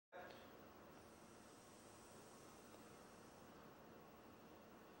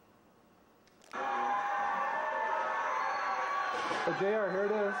So JR, here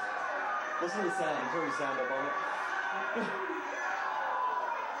it is. Listen to the sound. Turn the sound up on it.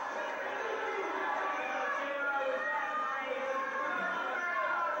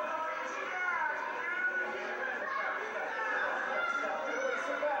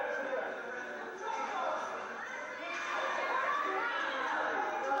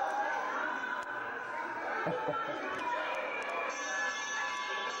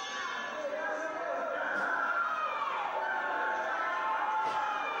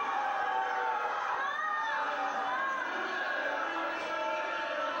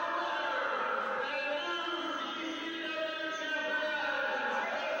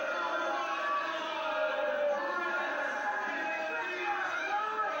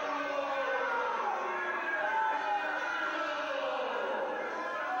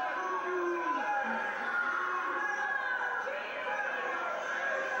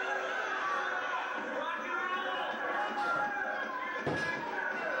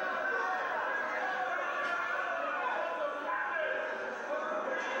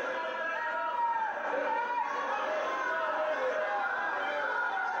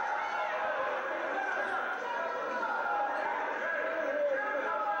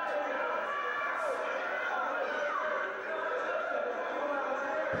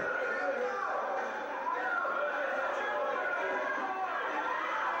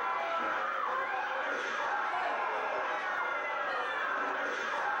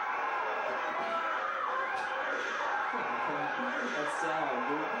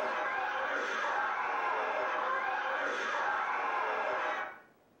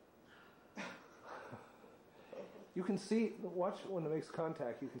 You can see, watch when it makes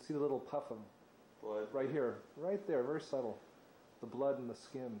contact, you can see the little puff of blood. Right here. Right there, very subtle. The blood and the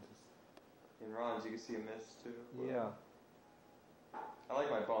skin. In Ron's, you can see a mist too. Blood. Yeah. I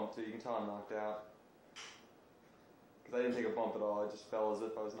like my bump too. You can tell I'm knocked out. Because I didn't take a bump at all. I just fell as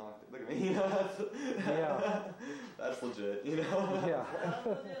if I was knocked. Look at me. Yeah. That's legit, you know? Yeah. That's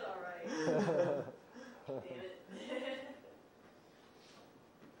legit, alright. Damn it.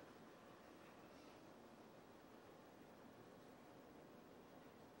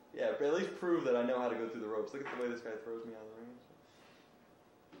 Yeah, but at least prove that I know how to go through the ropes. Look at the way this guy throws me out of the ring.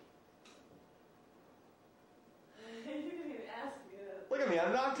 You didn't even ask me that. Look at me,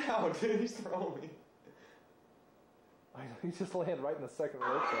 I'm knocked out, dude. He's throwing me. I know, you just land right in the second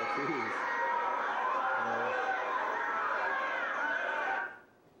rope there. Jeez.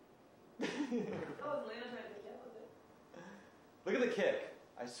 Oh, Lana tried to get with it. Look at the kick.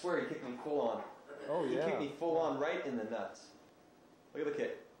 I swear he kicked me full on. Oh, yeah. He kicked me full on right in the nuts. Look at the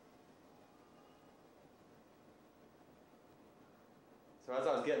kick. So as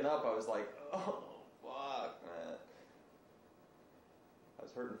I was getting up, I was like, oh, fuck, man. I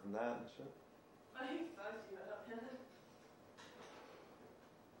was hurting from that and shit. I fucked you up, man.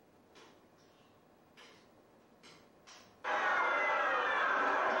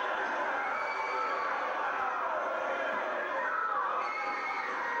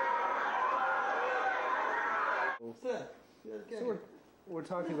 So we're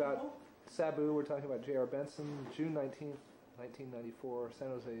talking about Sabu, we're talking about J.R. Benson, June 19th, 1994, San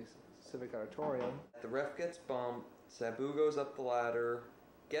Jose Civic Auditorium. The ref gets bumped, Sabu goes up the ladder,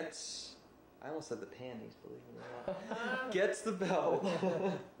 gets, I almost said the panties, believe it or not, gets the belt,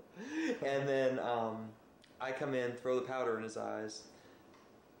 and then I come in, throw the powder in his eyes.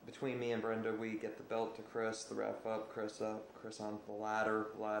 Between me and Brenda, we get the belt to Chris, the ref up, Chris on the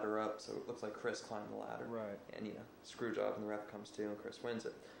ladder up, so it looks like Chris climbed the ladder. Right. And, you know, screw job, and the ref comes to, and Chris wins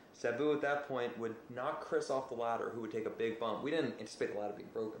it. Sabu at that point would knock Chris off the ladder, who would take a big bump. We didn't anticipate the ladder being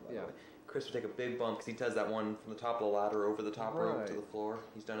broken, by the way. Chris would take a big bump, because he does that one from the top of the ladder over the top rope to the floor.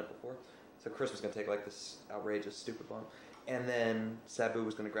 He's done it before. So Chris was going to take, like, this outrageous, stupid bump. And then Sabu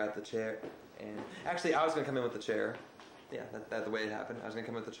was going to grab the chair, and actually, I was going to come in with the chair. Yeah, that's the way it happened. I was going to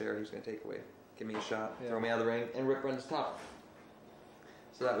come with the chair, he was going to take away, give me a shot, throw me out of the ring, and rip Brenda's top.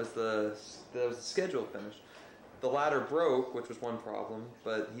 So that was the scheduled finish. The ladder broke, which was one problem,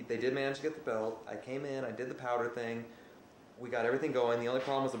 but they did manage to get the belt. I came in, I did the powder thing, we got everything going. The only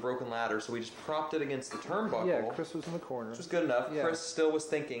problem was the broken ladder, so we just propped it against the turnbuckle. Yeah, Chris was in the corner. Which was good enough. Yeah. Chris still was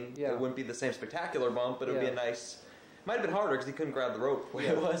thinking it wouldn't be the same spectacular bump, but it would be a nice... Might have been harder because he couldn't grab the rope the way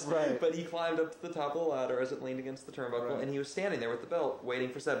it was. Right. But he climbed up to the top of the ladder as it leaned against the turnbuckle, and he was standing there with the belt,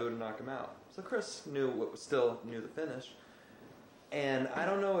 waiting for Sabu to knock him out. So Chris knew the finish. And I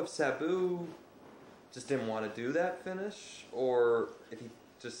don't know if Sabu just didn't want to do that finish, or if he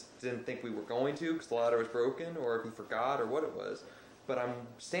just didn't think we were going to because the ladder was broken, or if he forgot, or what it was. But I'm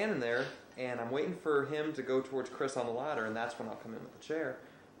standing there, and I'm waiting for him to go towards Chris on the ladder, and that's when I'll come in with the chair.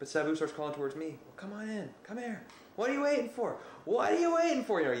 But Sabu starts calling towards me. Well, come on in. Come here. What are you waiting for? What are you waiting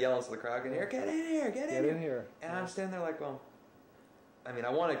for? You know, yelling to the crowd. Get in here. Get in here. Get in here. And I'm standing there like, well, I mean, I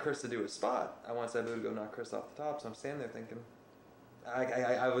wanted Chris to do his spot. I want Sabu to go knock Chris off the top. So I'm standing there thinking,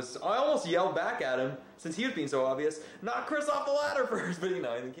 I almost yelled back at him since he was being so obvious. Knock Chris off the ladder first, but you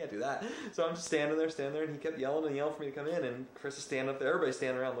know, you can't do that. So I'm just standing there, and he kept yelling and yelling for me to come in, and Chris is standing up there. Everybody's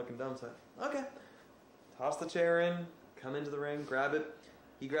standing around looking dumb. So okay, toss the chair in, come into the ring, grab it.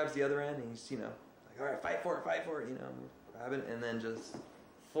 He grabs the other end, and he's like, all right, fight for it, you know, grab it, and then just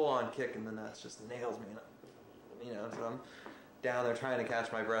full on kick in the nuts, just nails me, So I'm down there trying to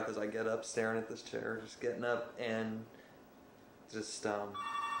catch my breath as I get up, staring at this chair, just getting up, and just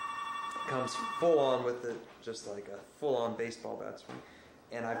comes full on with it, just like a full on baseball bat swing.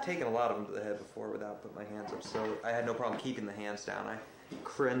 And I've taken a lot of them to the head before without putting my hands up, so I had no problem keeping the hands down. I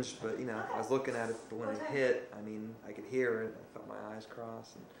cringed, but I was looking at it, but when it hit, I mean, I could hear it. I felt my eyes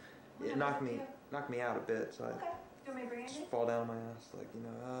cross, and it knocked me out a bit. So I just fall down on my ass,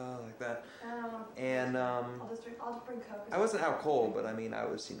 like that. And I'll just bring Coke. I wasn't out cold, but I mean, I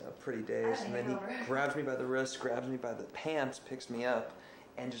was pretty dazed. And then he grabs me by the wrist, grabs me by the pants, picks me up,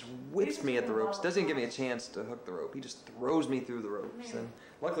 and just whips me at the ropes. Doesn't even give me a chance to hook the rope. He just throws me through the ropes, and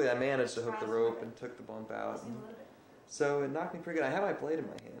luckily I managed to hook the rope and took the bump out. And so it knocked me pretty good. I had my blade in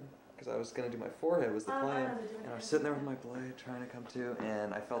my hand because I was going to do my forehead was the plan, and I was sitting there with my blade trying to come to,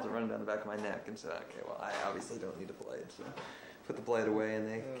 and I felt it running down the back of my neck, and said, okay, well, I obviously don't need a blade, so put the blade away, and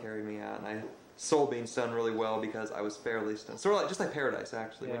they carried me out, and I sold being stunned really well because I was fairly stunned. Sort of like just like Paradise,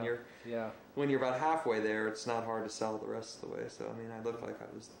 actually. When you're about halfway there, it's not hard to sell the rest of the way. So I mean, I looked like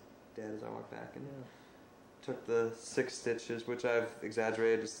I was dead as I walked back, and took the 6 stitches, which I've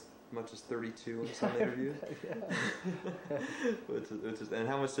exaggerated as much as 32 in some interviews. which is, and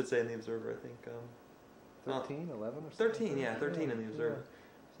how much did it say in the Observer? I think 13, 11, or something. 13, 13 in the Observer.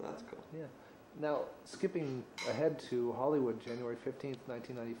 So that's cool. Yeah. Now, skipping ahead to Hollywood, January 15th,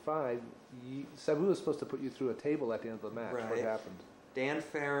 1995, Sabu was supposed to put you through a table at the end of the match. Right. What happened? Dan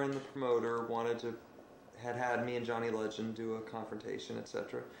Farron, the promoter, had me and Johnny Legend do a confrontation,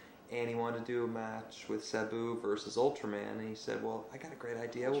 etc. And he wanted to do a match with Sabu versus Ultraman. And he said, well, I got a great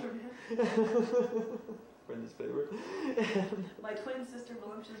idea. Brenda's favorite. My twin sister,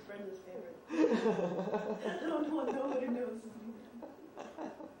 Voluptuous Brenda's favorite. I don't know what nobody knows.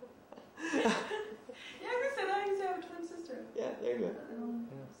 Yeah, I said I used to have a twin sister. Yeah, there you go.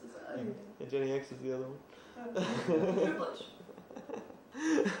 And Jenny X is the other one.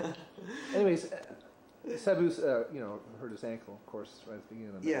 Anyways, Sabu's, hurt his ankle, of course, right at the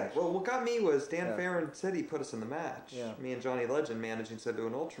beginning of the match. Yeah, well, what got me was Dan Farron said he put us in the match. Yeah. Me and Johnny Legend managing Sabu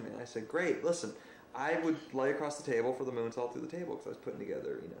and Ultraman. I said, great, listen, I would lay across the table for the moonsault through the table because I was putting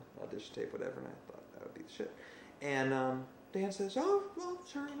together, audition tape, whatever, and I thought that would be the shit. And Dan says, oh, well,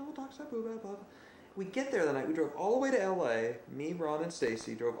 sure, we'll talk Sabu, blah, blah, blah. We get there the night. We drove all the way to L.A. Me, Ron, and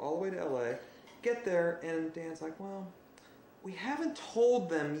Stacy drove all the way to L.A. Get there, and Dan's like, well, we haven't told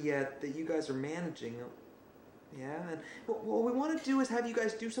them yet that you guys are managing. Yeah, and what we want to do is have you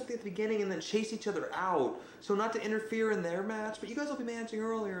guys do something at the beginning and then chase each other out, so not to interfere in their match, but you guys will be managing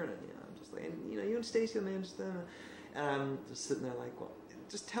earlier, and I'm just like, and, you and Stacy will manage them, and I'm just sitting there like, well,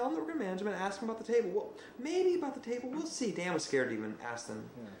 just tell them that we're going to manage them and ask them about the table. Well, maybe about the table, we'll see. Dan was scared to even ask them.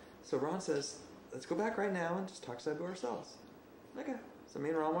 Yeah. So Ron says, let's go back right now and just talk to Sabu ourselves. Okay, so me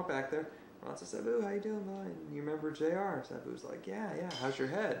and Ron went back there. Ron said, Sabu, how you doing, boy? And you remember JR? Sabu's like, yeah, how's your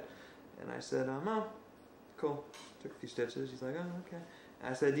head? And I said, oh, cool. Took a few stitches. He's like, oh, okay.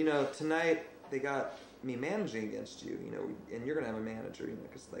 And I said, tonight they got me managing against you, and you're going to have a manager,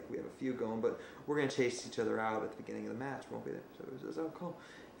 because, we have a few going, but we're going to chase each other out at the beginning of the match. We won't be there. So he says, oh, cool.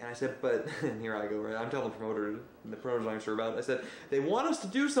 And I said, but, and here I go, right? I'm telling the promoter, and the promoter's not sure about it. I said, they want us to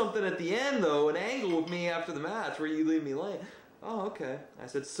do something at the end, though, an angle with me after the match where you leave me late. Oh, okay. I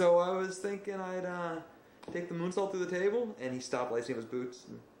said, so I was thinking I'd take the moonsault through the table, and he stopped lacing up his boots,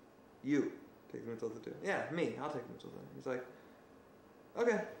 and you take the moonsault through the table. Yeah, me. I'll take the moonsault through. He's like,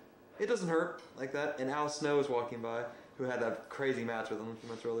 okay. It doesn't hurt like that. And Al Snow was walking by, who had that crazy match with him a few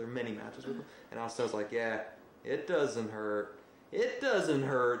months earlier, many matches with him. And Al Snow's like, yeah, it doesn't hurt. It doesn't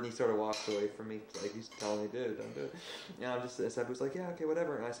hurt. And he sort of walks away from me, like he's telling me, dude, don't do it. And Sabu's like, yeah, okay,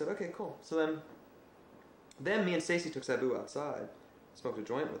 whatever. And I said, okay, cool. So then me and Stacy took Sabu outside, smoked a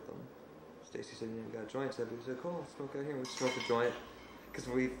joint with them. Stacy said, you got a joint? Sabu said, cool, let's smoke out here. We smoked a joint.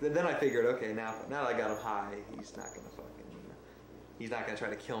 Then I figured, okay, now that I got him high, he's not going to he's not going to try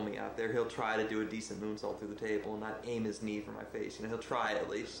to kill me out there. He'll try to do a decent moonsault through the table and not aim his knee for my face. He'll try at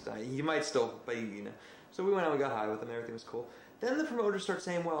least. He might still, but So we went out and got high with him. Everything was cool. Then the promoter starts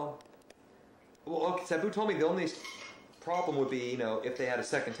saying, well, okay, Sabu told me the only problem would be, if they had a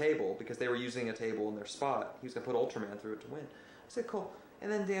second table, because they were using a table in their spot, he was going to put Ultraman through it to win. I said, cool.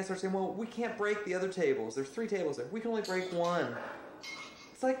 And then Dan starts saying, well, we can't break the other tables. There's 3 tables there. We can only break 1.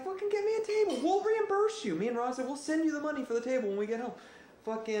 It's like, fucking get me a table. We'll reimburse you. Me and Ron said, we'll send you the money for the table when we get home.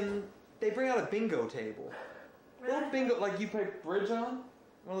 Fucking, they bring out a bingo table. Little bingo, like you play bridge on,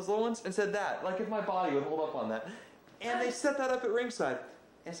 one of those little ones, and said that. Like if my body would hold up on that. And they set that up at ringside.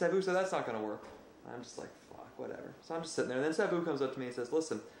 And Sabu said, that's not going to work. I'm just like, fuck, whatever. So I'm just sitting there. And then Sabu comes up to me and says,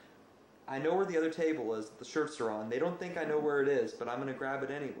 listen, I know where the other table is. The shirts are on. They don't think I know where it is, but I'm going to grab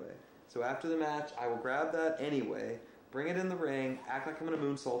it anyway. So after the match, I will grab that anyway, bring it in the ring, act like I'm going to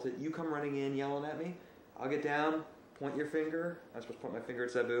moonsault it. You come running in, yelling at me. I'll get down, point your finger. I'm supposed to point my finger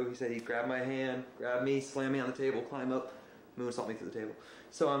at Sabu. He said he'd grab my hand, grab me, slam me on the table, climb up, moonsault me through the table.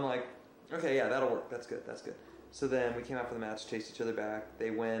 So I'm like, okay, yeah, that'll work. That's good. That's good. So then we came out for the match, chased each other back.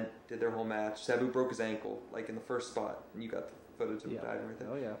 They went, did their whole match. Sabu broke his ankle, like in the first spot. And you got the footage of him diving and everything.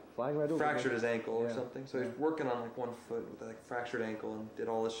 Oh, yeah. Flying right over. Fractured his ankle or something. So he was working on like one foot with like a fractured ankle and did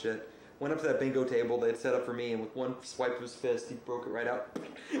all this shit. Went up to that bingo table they had set up for me, and with one swipe of his fist, he broke it right out.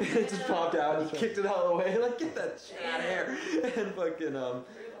 It just popped out, and he kicked it out of the way. Like, get that shit out of here. And fucking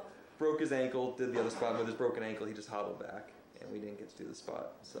broke his ankle, did the other spot. With his broken ankle, he just hobbled back, and we didn't get to do the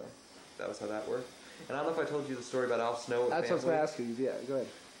spot. So that was how that worked. And I don't know if I told you the story about Al Snow. That's what I was going to ask you. Yeah, go ahead.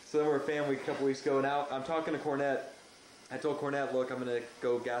 So then we were at Fan Week a couple weeks ago, and now I'm talking to Cornette. I told Cornette, look, I'm going to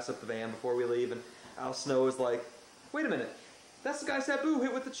go gas up the van before we leave. And Al Snow is like, wait a minute. That's the guy Sabu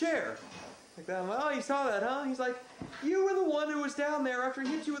hit with the chair. Like that. I'm like, oh, you saw that, huh? He's like, you were the one who was down there after he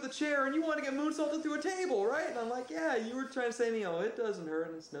hit you with a chair, and you wanted to get moonsaulted through a table, right? And I'm like, yeah, you were trying to say to me, oh, it doesn't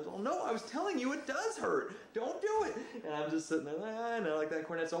hurt. And Snow's all, no, I was telling you it does hurt. Don't do it. And I'm just sitting there, I know, like that.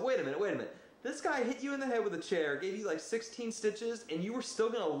 Cornette's all, wait a minute. This guy hit you in the head with a chair, gave you like 16 stitches, and you were still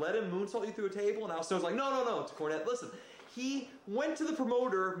going to let him moonsault you through a table? And Al Snow's like, no, to Cornette, listen. He went to the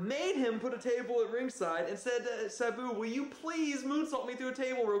promoter, made him put a table at ringside, and said to Sabu, will you please moonsault me through a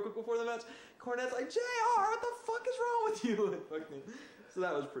table real quick before the match? Cornette's like, JR, what the fuck is wrong with you? So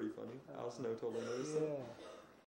that was pretty funny. Al Snow totally noticed that.